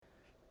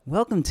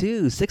Welcome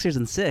to Sixers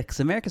and Six,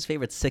 America's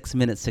favorite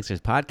 6-minute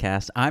Sixers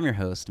podcast. I'm your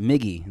host,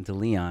 Miggy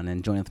DeLeon,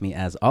 and joining with me,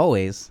 as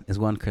always, is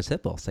one Chris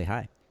Hipple. Say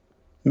hi.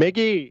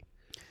 Miggy,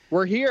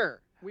 we're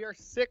here. We are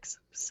sixth.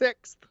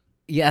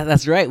 Yeah,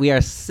 that's right. We are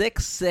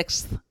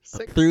sixth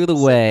through the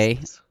way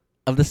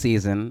of the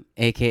season,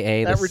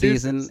 aka the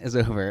season is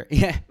over.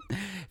 Yeah,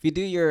 if you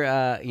do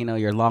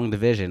your long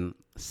division,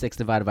 6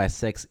 divided by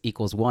 6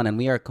 equals 1, and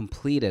we are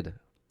completed.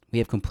 We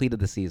have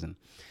completed the season,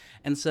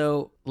 and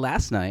so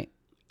last night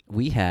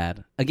we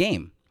had a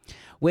game,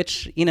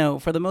 which,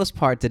 for the most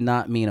part did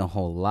not mean a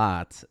whole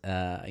lot.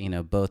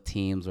 Both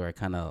teams were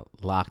kind of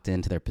locked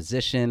into their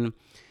position,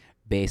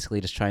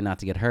 basically just trying not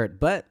to get hurt.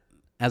 But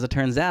as it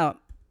turns out,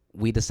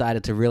 we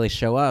decided to really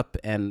show up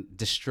and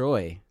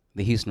destroy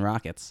the Houston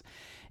Rockets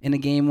in a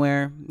game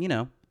where,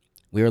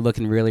 we were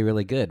looking really,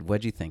 really good.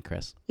 What'd you think,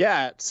 Chris?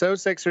 Yeah, so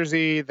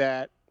Sixersy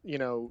that,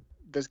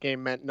 this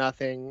game meant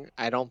nothing.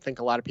 I don't think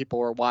a lot of people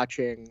were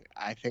watching.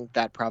 I think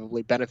that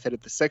probably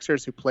benefited the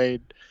Sixers, who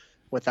played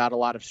without a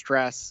lot of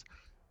stress.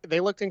 They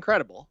looked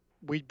incredible.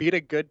 We beat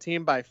a good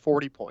team by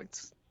 40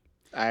 points.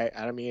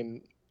 I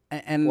mean,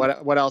 and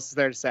what else is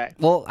there to say?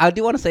 Well, I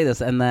do want to say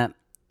this, and that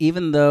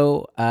even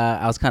though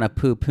I was kind of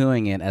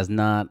poo-pooing it as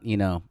not,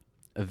 a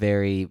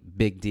very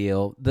big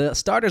deal, the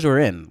starters were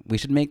in. We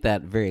should make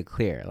that very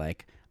clear.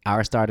 Like,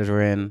 our starters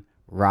were in,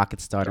 Rocket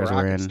starters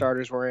were in.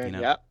 Starters were in,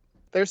 Yep.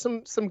 There's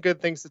some good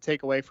things to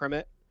take away from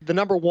it. The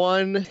number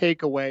one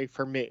takeaway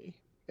for me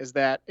is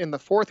that in the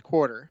fourth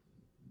quarter,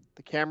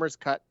 the cameras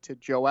cut to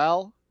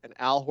Joel and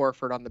Al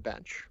Horford on the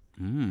bench.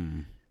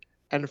 And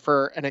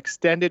for an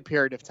extended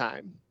period of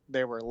time,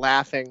 they were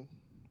laughing.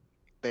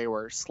 They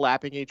were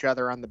slapping each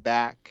other on the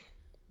back,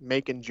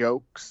 making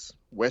jokes,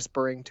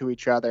 whispering to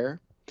each other,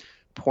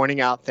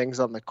 pointing out things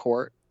on the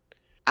court.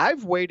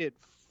 I've waited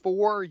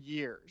 4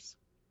 years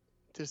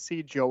to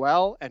see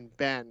Joel and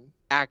Ben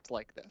act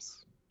like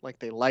this, like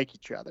they like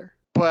each other.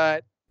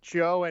 But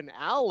Joe and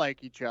Al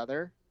like each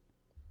other.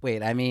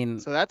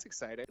 So that's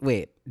exciting.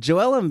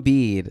 Joel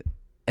Embiid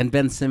and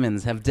Ben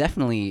Simmons have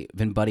definitely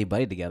been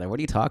buddy-buddy together. What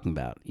are you talking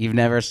about? You've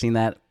never seen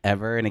that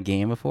ever in a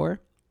game before?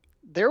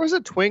 There was a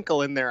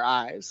twinkle in their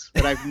eyes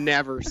that I've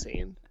never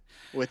seen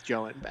with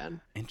Joe and Ben.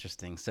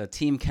 Interesting. So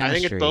team chemistry.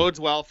 I think it bodes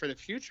well for the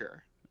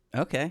future.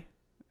 Okay.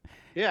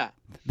 Yeah.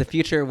 The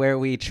future where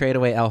we trade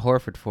away Al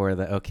Horford for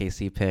the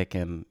OKC pick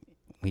and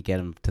we get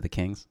him to the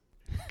Kings?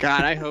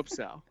 God, I hope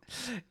so.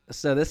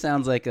 So this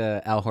sounds like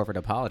a Al Horford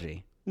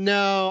apology.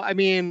 No, I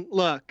mean,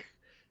 look,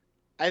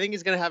 I think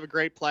he's going to have a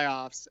great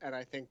playoffs, and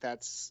I think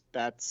that's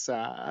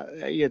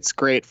it's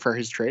great for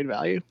his trade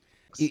value.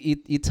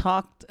 You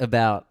talked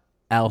about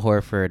Al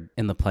Horford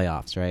in the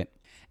playoffs, right?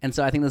 And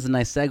so I think this is a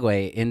nice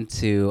segue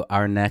into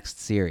our next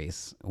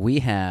series. We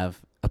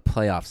have a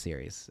playoff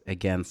series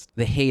against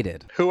the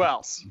hated who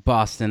else?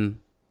 Boston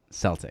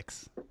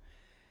Celtics.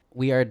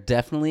 We are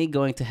definitely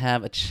going to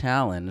have a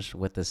challenge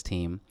with this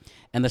team,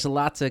 and there's a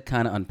lot to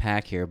kind of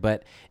unpack here.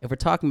 But if we're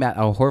talking about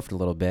Al Horford a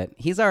little bit,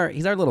 he's our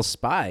little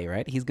spy,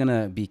 right? He's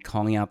gonna be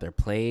calling out their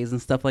plays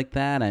and stuff like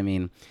that. I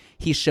mean,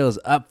 he shows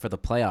up for the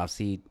playoffs.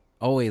 He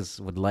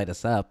always would light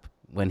us up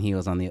when he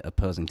was on the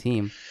opposing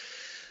team.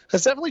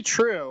 That's definitely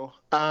true.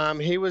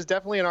 He was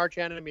definitely an arch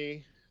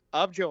enemy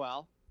of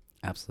Joel.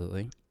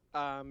 Absolutely.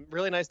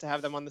 Really nice to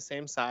have them on the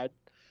same side.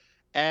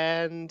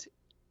 And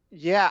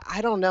yeah,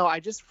 I don't know.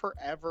 I just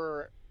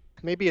forever,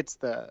 maybe it's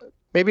the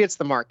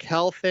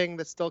Markelle thing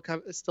that's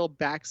still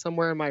back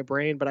somewhere in my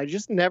brain, but I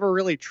just never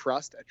really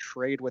trust a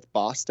trade with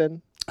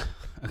Boston.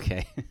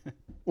 Okay.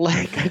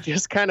 Like, I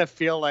just kind of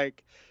feel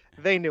like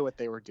they knew what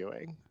they were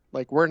doing.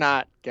 Like, we're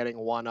not getting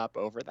one up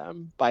over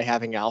them by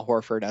having Al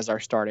Horford as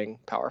our starting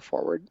power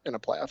forward in a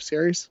playoff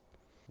series.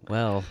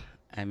 Well,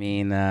 I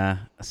mean,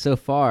 so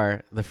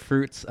far, the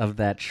fruits of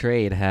that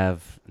trade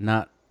have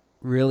not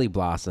really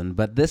blossomed,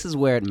 but this is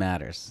where it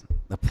matters.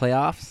 The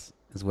playoffs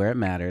is where it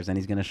matters, and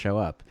he's going to show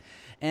up.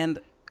 And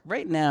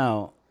right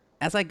now,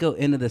 as I go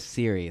into this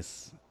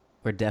series,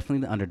 we're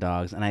definitely the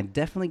underdogs, and I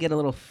definitely get a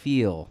little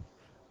feel,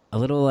 a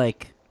little,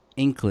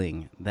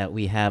 inkling that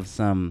we have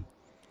some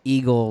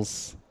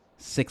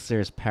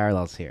Eagles-Sixers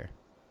parallels here.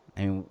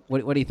 I mean,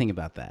 what do you think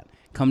about that?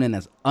 Coming in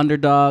as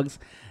underdogs,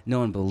 no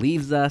one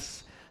believes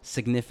us,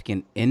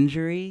 significant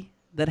injury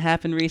that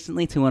happened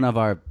recently to one of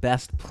our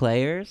best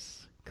players.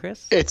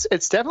 Chris?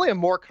 It's definitely a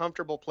more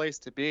comfortable place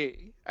to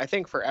be, I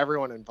think, for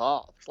everyone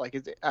involved.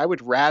 I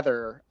would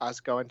rather us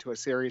go into a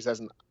series as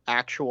an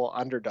actual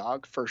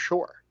underdog for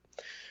sure.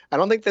 I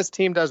don't think this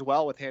team does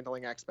well with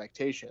handling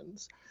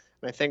expectations.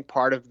 And I think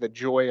part of the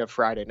joy of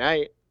Friday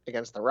night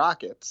against the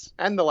Rockets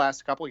and the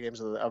last couple of games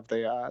of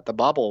the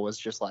bubble was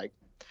just like,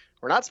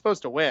 we're not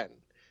supposed to win.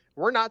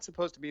 We're not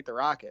supposed to beat the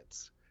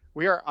Rockets.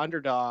 We are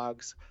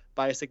underdogs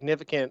by a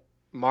significant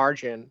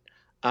margin.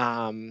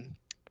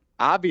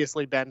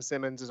 Obviously, Ben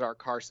Simmons is our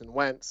Carson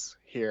Wentz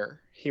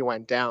here. He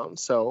went down.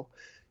 So,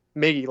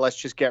 Miggy, let's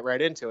just get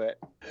right into it.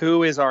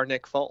 Who is our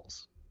Nick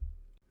Foles?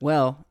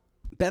 Well,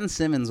 Ben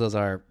Simmons was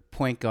our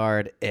point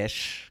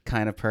guard-ish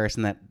kind of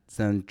person that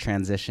then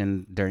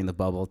transitioned during the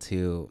bubble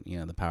to,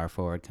 the power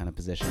forward kind of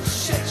position.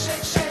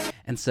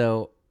 And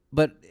so,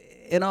 but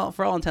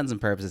for all intents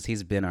and purposes,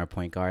 he's been our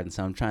point guard. And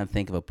so I'm trying to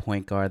think of a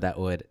point guard that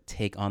would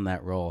take on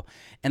that role.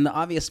 And the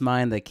obvious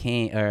person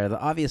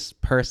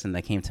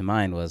that came to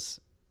mind was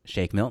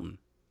Shake Milton.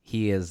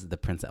 He is the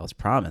prince that was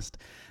promised.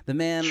 The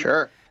man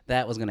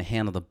that was going to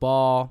handle the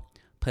ball,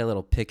 play a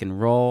little pick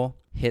and roll,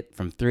 hit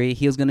from three.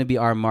 He was going to be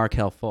our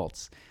Markelle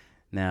Fultz.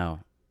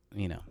 Now,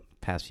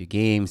 past few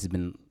games, he's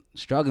been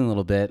struggling a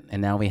little bit.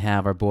 And now we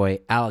have our boy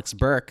Alex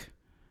Burke,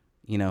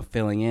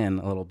 filling in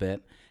a little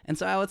bit. And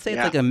so I would say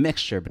it's like a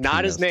mixture between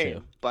Not his those name,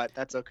 two. but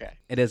that's okay.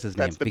 It is his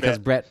name because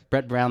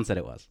Brett Brown said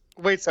it was.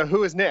 Wait, so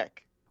who is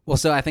Nick? Well,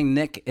 so I think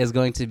Nick is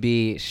going to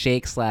be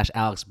Shake /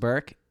 Alex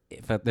Burke.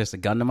 If there's a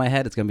gun to my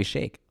head, it's going to be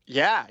Shake.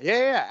 Yeah,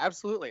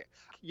 absolutely.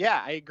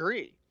 Yeah, I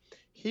agree.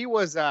 He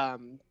was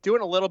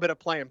doing a little bit of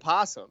playing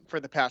possum for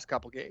the past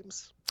couple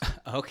games.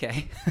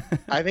 Okay.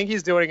 I think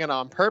he's doing it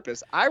on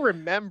purpose. I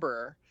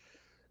remember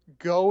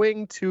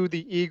going to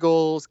the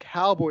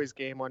Eagles-Cowboys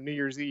game on New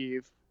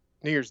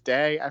Year's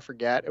Day, I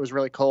forget. It was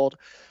really cold.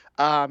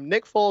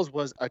 Nick Foles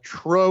was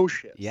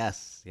atrocious.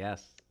 Yes.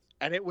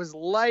 And it was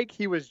like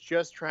he was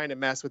just trying to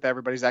mess with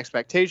everybody's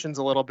expectations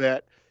a little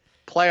bit.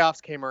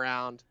 Playoffs came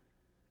around.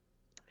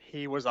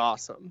 He was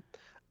awesome.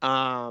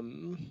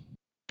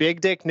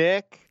 Big Dick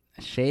Nick.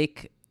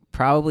 Shake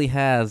probably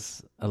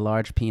has a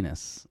large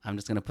penis. I'm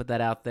just going to put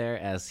that out there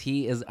as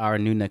he is our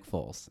new Nick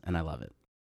Foles, and I love it.